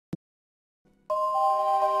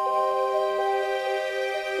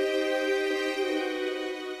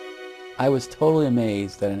I was totally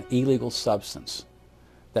amazed that an illegal substance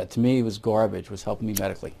that to me was garbage was helping me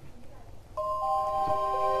medically.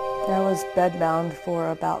 I was bedbound for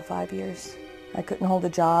about 5 years. I couldn't hold a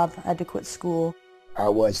job. I had to quit school. I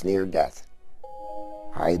was near death.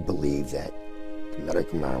 I believe that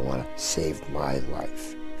medical marijuana saved my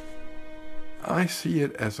life. I see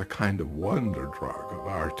it as a kind of wonder drug of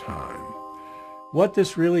our time. What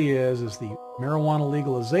this really is the marijuana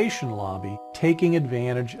legalization lobby taking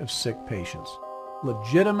advantage of sick patients.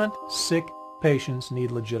 Legitimate sick patients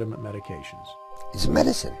need legitimate medications. It's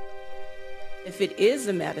medicine. If it is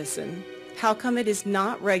a medicine, how come it is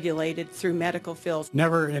not regulated through medical fields?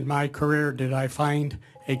 Never in my career did I find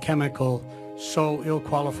a chemical so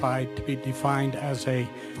ill-qualified to be defined as a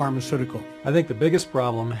pharmaceutical. I think the biggest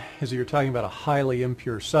problem is that you're talking about a highly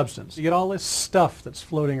impure substance. You get all this stuff that's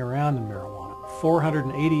floating around in marijuana.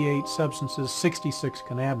 488 substances, 66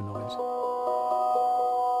 cannabinoids.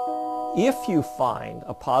 If you find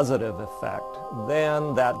a positive effect,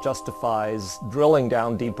 then that justifies drilling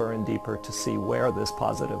down deeper and deeper to see where this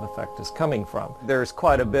positive effect is coming from. There's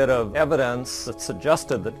quite a bit of evidence that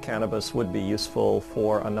suggested that cannabis would be useful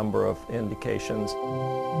for a number of indications.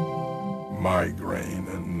 Migraine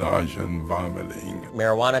and nausea and vomiting.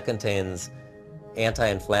 Marijuana contains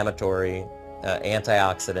anti-inflammatory,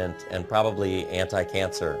 antioxidant, and probably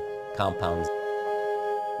anti-cancer compounds.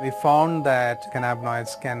 We found that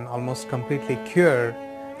cannabinoids can almost completely cure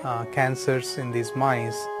cancers in these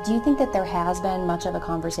mice. Do you think that there has been much of a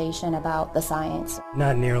conversation about the science?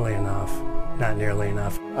 Not nearly enough. Not nearly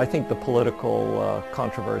enough. I think the political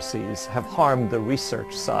controversies have harmed the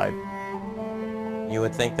research side. You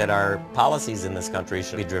would think that our policies in this country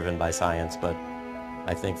should be driven by science, but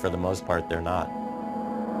I think for the most part they're not.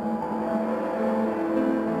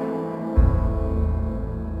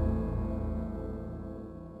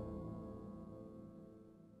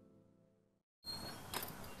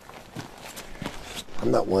 I'm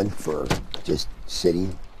not one for just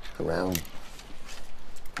sitting around.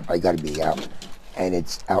 I got to be out, and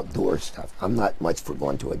it's outdoor stuff. I'm not much for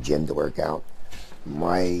going to a gym to work out.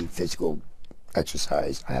 My physical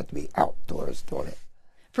exercise, I have to be outdoors doing it.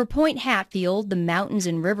 For Point Hatfield, the mountains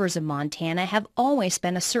and rivers of Montana have always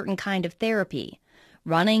been a certain kind of therapy.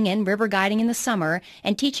 Running and river guiding in the summer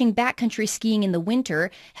and teaching backcountry skiing in the winter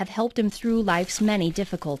have helped him through life's many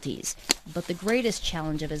difficulties. But the greatest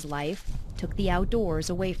challenge of his life took the outdoors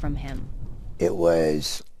away from him. It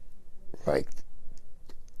was like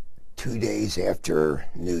 2 days after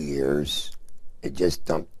New Year's. It just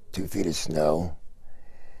dumped 2 feet of snow,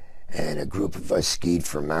 and a group of us skied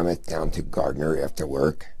from Mammoth down to Gardner after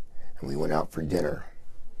work, and we went out for dinner.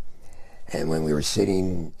 And when we were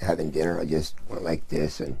sitting having dinner, I just went like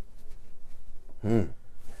this, and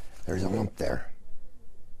there's a lump there.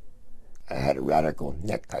 I had a radical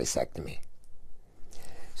neck disectomy.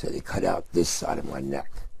 So they cut out this side of my neck.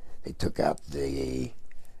 They took out the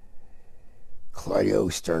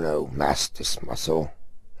cleidosterniomastus muscle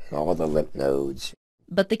and all the lymph nodes.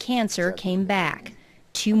 But the cancer came back.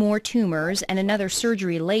 2 more tumors and another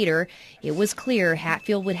surgery later, it was clear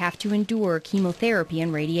Hatfield would have to endure chemotherapy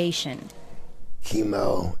and radiation.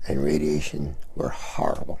 Chemo and radiation were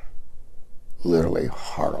horrible, literally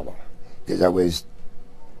horrible, because I was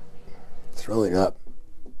throwing up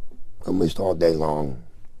almost all day long,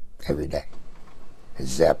 every day. I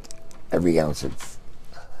zapped every ounce of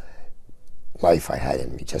life I had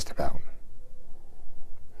in me, just about.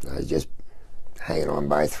 I was just hanging on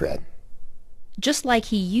by a thread. Just like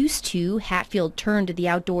he used to, Hatfield turned to the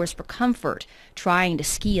outdoors for comfort, trying to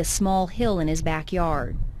ski a small hill in his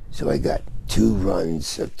backyard. So I got 2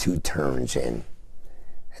 runs of 2 turns in,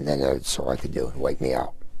 and then that's all I could do, wipe me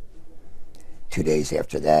out. 2 days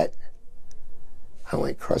after that, I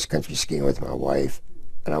went cross-country skiing with my wife,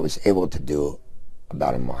 and I was able to do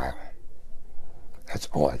about a mile. That's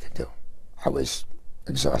all I could do. I was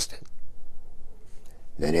exhausted.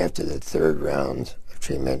 Then after the 3rd round of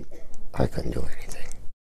treatment, I couldn't do anything.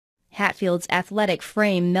 Hatfield's athletic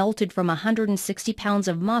frame melted from 160 pounds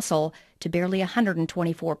of muscle to barely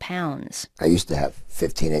 124 pounds. I used to have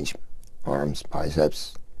 15-inch arms,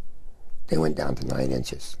 biceps. They went down to 9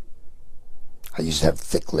 inches. I used to have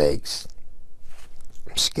thick legs.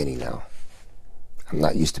 I'm skinny now. I'm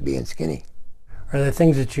not used to being skinny. Are there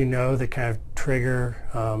things that you know that kind of trigger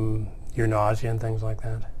your nausea and things like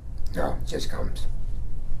that? No, it just comes.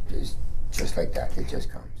 Just like that, it just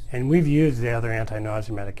comes. And we've used the other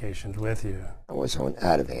anti-nausea medications with you. I was on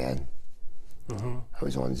Ativan. I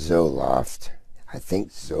was on Zoloft. I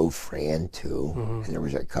think Zofran too. And there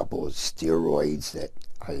was a couple of steroids that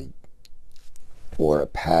I or a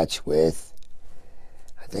patch with,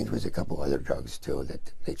 I think it was a couple other drugs too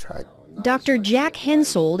that they tried. Dr. Jack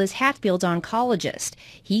Hensold is Hatfield's oncologist.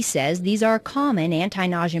 He says these are common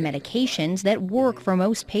anti-nausea medications that work for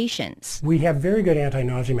most patients. We have very good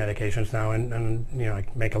anti-nausea medications now, and you know, I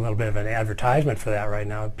make a little bit of an advertisement for that right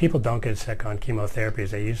now. People don't get sick on chemotherapy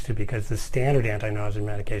as they used to because the standard anti-nausea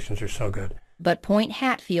medications are so good. But Point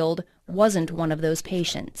Hatfield wasn't one of those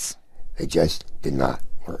patients. They just did not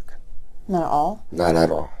work. Not at all? Not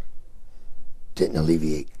at all. Didn't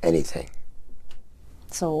alleviate anything.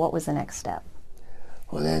 So what was the next step?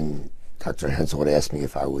 Well, then Dr. Hensold asked me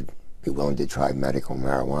if I would be willing to try medical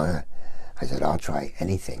marijuana. I said, I'll try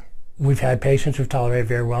anything. We've had patients who've tolerated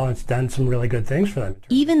very well, and it's done some really good things for them.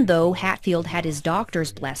 Even though Hatfield had his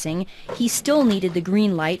doctor's blessing, he still needed the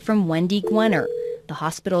green light from Wendy Gwenner, the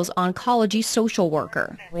hospital's oncology social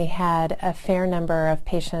worker. We had a fair number of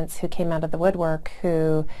patients who came out of the woodwork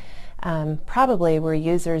who probably were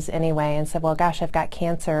users anyway and said, well, gosh, I've got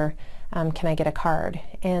cancer. Can I get a card?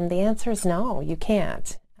 And the answer is no, you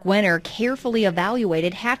can't. Gwenner carefully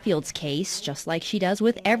evaluated Hatfield's case, just like she does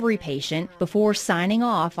with every patient, before signing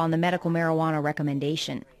off on the medical marijuana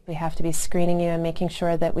recommendation. We have to be screening you and making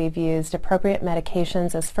sure that we've used appropriate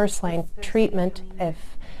medications as first-line treatment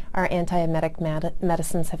if our antiemetic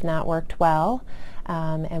medicines have not worked well,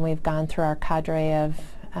 and we've gone through our cadre of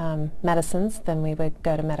medicines, then we would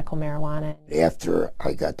go to medical marijuana. After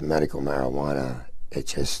I got the medical marijuana, it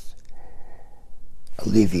just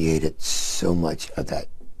alleviated so much of that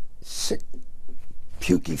sick,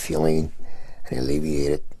 pukey feeling, and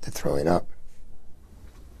alleviated the throwing up.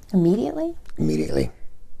 Immediately? Immediately.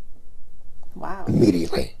 Wow.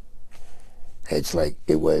 Immediately. It's like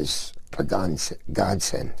it was a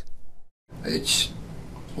godsend. It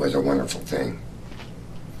was a wonderful thing.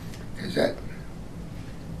 Because that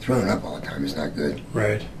throwing up all the time is not good.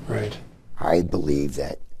 Right, right. I believe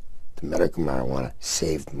that the medical marijuana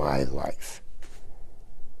saved my life.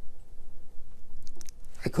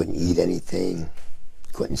 I couldn't eat anything,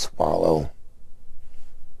 couldn't swallow,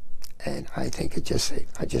 and I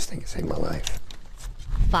just think it saved my life.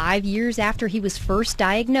 5 years after he was first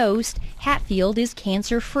diagnosed, Hatfield is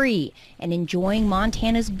cancer-free and enjoying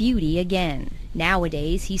Montana's beauty again.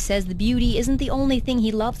 Nowadays, he says the beauty isn't the only thing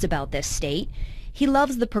he loves about this state. He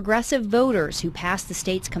loves the progressive voters who passed the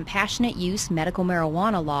state's compassionate use medical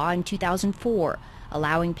marijuana law in 2004,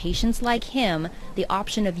 allowing patients like him the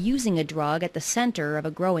option of using a drug at the center of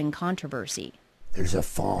a growing controversy. There's a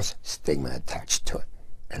false stigma attached to it,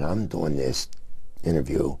 and I'm doing this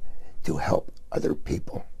interview to help other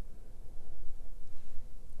people.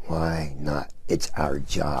 Why not? It's our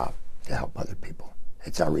job to help other people.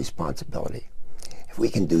 It's our responsibility. If we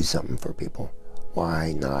can do something for people,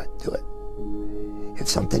 why not do it? If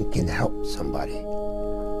something can help somebody,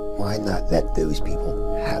 why not let those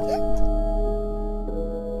people have that?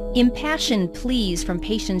 Impassioned pleas from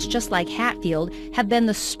patients just like Hatfield have been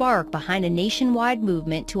the spark behind a nationwide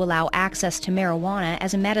movement to allow access to marijuana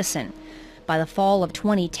as a medicine. By the fall of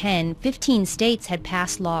 2010, 15 states had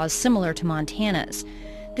passed laws similar to Montana's.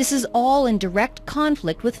 This is all in direct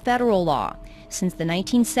conflict with federal law. Since the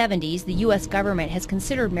 1970s, the U.S. government has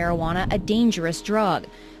considered marijuana a dangerous drug,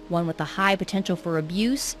 one with a high potential for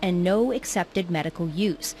abuse and no accepted medical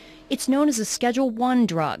use. It's known as a Schedule I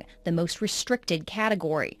drug, the most restricted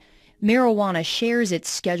category. Marijuana shares its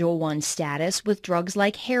Schedule I status with drugs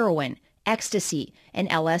like heroin, ecstasy, and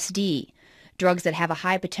LSD. Drugs that have a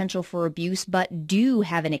high potential for abuse but do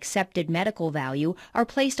have an accepted medical value are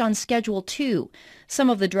placed on Schedule II. Some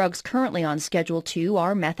of the drugs currently on Schedule II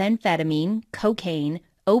are methamphetamine, cocaine,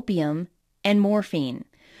 opium, and morphine.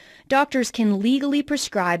 Doctors can legally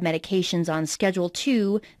prescribe medications on Schedule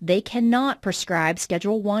II. They cannot prescribe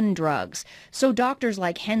Schedule I drugs. So doctors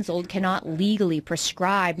like Hensold cannot legally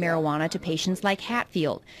prescribe marijuana to patients like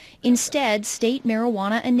Hatfield. Instead, state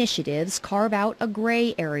marijuana initiatives carve out a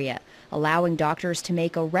gray area, allowing doctors to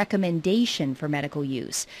make a recommendation for medical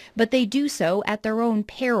use. But they do so at their own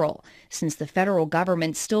peril, since the federal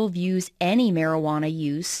government still views any marijuana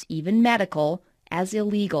use, even medical, as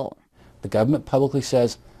illegal. The government publicly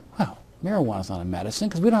says, well, marijuana's not a medicine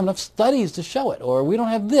because we don't have enough studies to show it, or we don't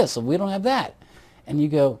have this, or we don't have that. And you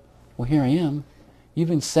go, well, here I am. You've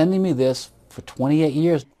been sending me this for 28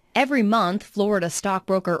 years. Every month, Florida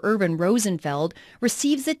stockbroker Irvin Rosenfeld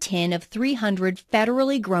receives a tin of 300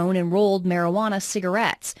 federally grown and rolled marijuana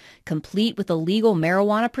cigarettes, complete with a legal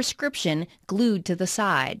marijuana prescription glued to the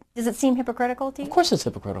side. Does it seem hypocritical to you? Of course it's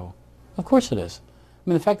hypocritical. Of course it is. I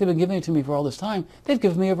mean, the fact they've been giving it to me for all this time, they've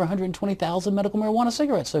given me over 120,000 medical marijuana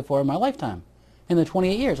cigarettes so far in my lifetime. In the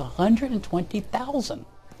 28 years, 120,000.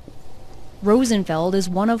 Rosenfeld is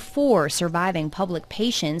one of 4 surviving public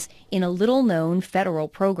patients in a little-known federal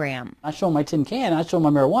program. I show them my tin can, I show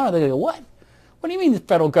them my marijuana, they go, what? What do you mean the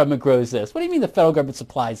federal government grows this? What do you mean the federal government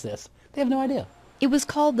supplies this? They have no idea. It was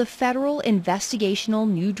called the Federal Investigational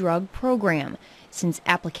New Drug Program. Since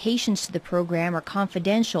applications to the program are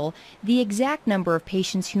confidential, the exact number of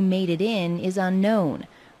patients who made it in is unknown.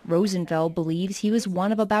 Rosenfeld believes he was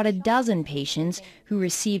one of about a dozen patients who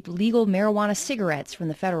received legal marijuana cigarettes from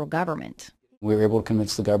the federal government. We were able to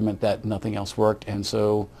convince the government that nothing else worked, and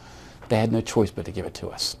so they had no choice but to give it to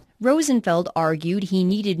us. Rosenfeld argued he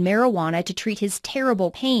needed marijuana to treat his terrible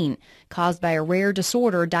pain caused by a rare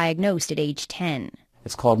disorder diagnosed at age 10.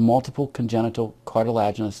 It's called multiple congenital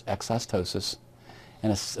cartilaginous exostosis,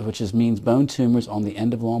 which means bone tumors on the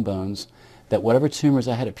end of long bones, that whatever tumors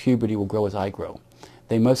I had at puberty will grow as I grow.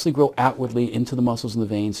 They mostly grow outwardly into the muscles and the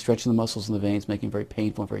veins, stretching the muscles and the veins, making it very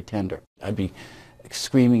painful and very tender. I'd be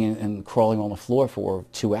screaming and crawling on the floor for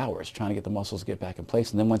 2 hours trying to get the muscles to get back in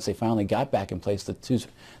place. And then once they finally got back in place, the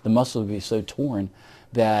muscle would be so torn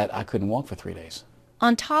that I couldn't walk for 3 days.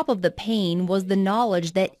 On top of the pain was the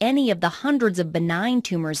knowledge that any of the hundreds of benign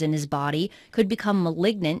tumors in his body could become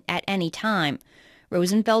malignant at any time.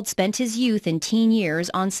 Rosenfeld spent his youth and teen years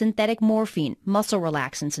on synthetic morphine, muscle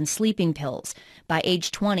relaxants, and sleeping pills. By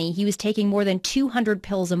age 20, he was taking more than 200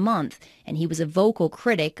 pills a month, and he was a vocal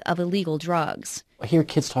critic of illegal drugs. I hear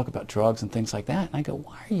kids talk about drugs and things like that, and I go,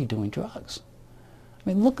 why are you doing drugs? I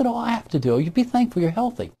mean, look at all I have to do. You'd be thankful you're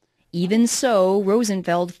healthy. Even so,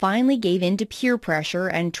 Rosenfeld finally gave in to peer pressure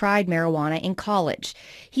and tried marijuana in college.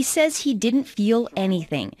 He says he didn't feel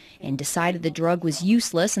anything and decided the drug was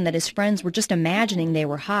useless and that his friends were just imagining they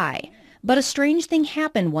were high. But a strange thing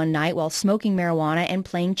happened one night while smoking marijuana and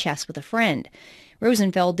playing chess with a friend.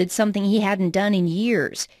 Rosenfeld did something he hadn't done in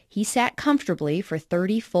years. He sat comfortably for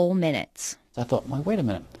 30 full minutes. I thought, well, wait a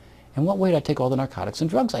minute. In what way did I take all the narcotics and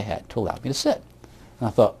drugs I had to allow me to sit? And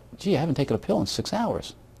I thought, gee, I haven't taken a pill in 6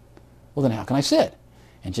 hours. Well, then how can I sit?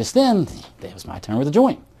 And just then, it was my turn with the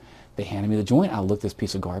joint. They handed me the joint. I looked at this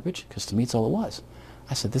piece of garbage, because to me it's all it was.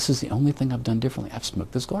 I said, this is the only thing I've done differently. I've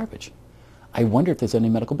smoked this garbage. I wonder if there's any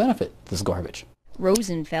medical benefit to this garbage.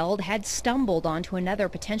 Rosenfeld had stumbled onto another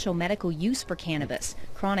potential medical use for cannabis,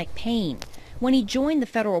 chronic pain. When he joined the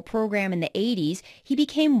federal program in the 80s, he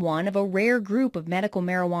became one of a rare group of medical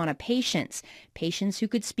marijuana patients who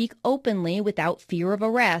could speak openly without fear of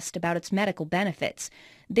arrest about its medical benefits.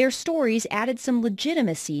 Their stories added some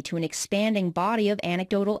legitimacy to an expanding body of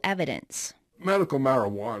anecdotal evidence. Medical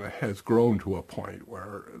marijuana has grown to a point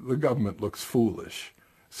where the government looks foolish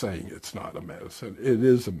saying it's not a medicine. It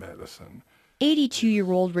is a medicine.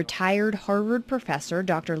 82-year-old retired Harvard professor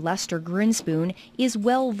Dr. Lester Grinspoon is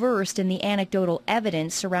well versed in the anecdotal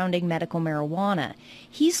evidence surrounding medical marijuana.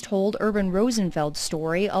 He's told Urban Rosenfeld's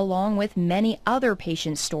story along with many other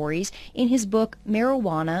patients' stories in his book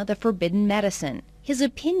Marijuana, the Forbidden Medicine. His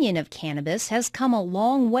opinion of cannabis has come a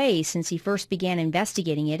long way since he first began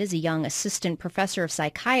investigating it as a young assistant professor of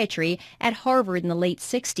psychiatry at Harvard in the late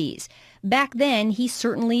 60s. Back then, he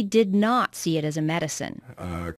certainly did not see it as a medicine.